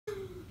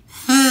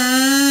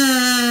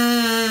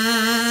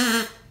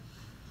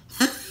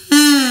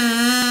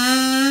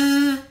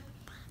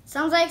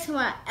Sounds like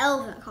my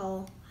elephant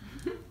call.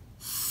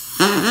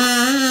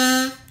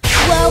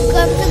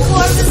 Welcome to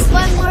Corban's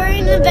Fun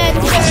Learning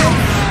Adventures.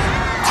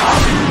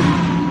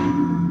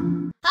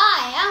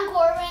 Hi, I'm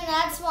Corban.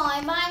 That's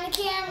Molly behind the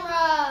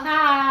camera.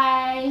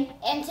 Hi.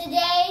 And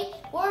today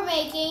we're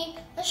making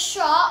a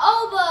straw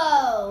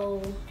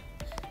oboe.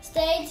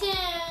 Stay tuned.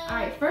 All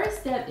right, first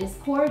step is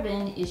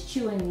Corban is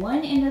chewing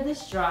one end of the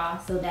straw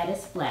so that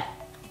it's flat,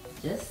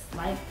 just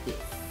like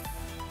this.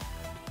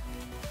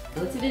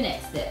 Go to the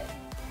next step.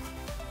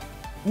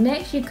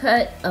 Next, you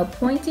cut a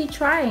pointy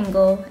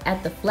triangle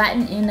at the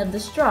flattened end of the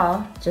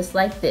straw, just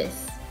like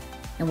this.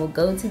 And we'll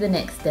go to the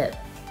next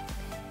step.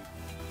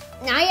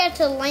 Now you have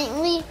to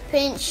lightly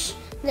pinch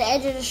the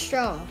edge of the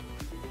straw.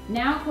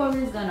 Now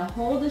Corban is going to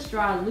hold the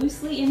straw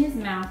loosely in his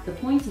mouth, the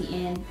pointy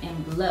end,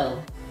 and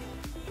blow.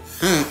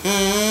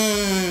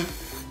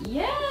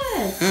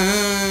 Yes!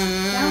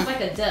 Sounds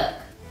like a duck.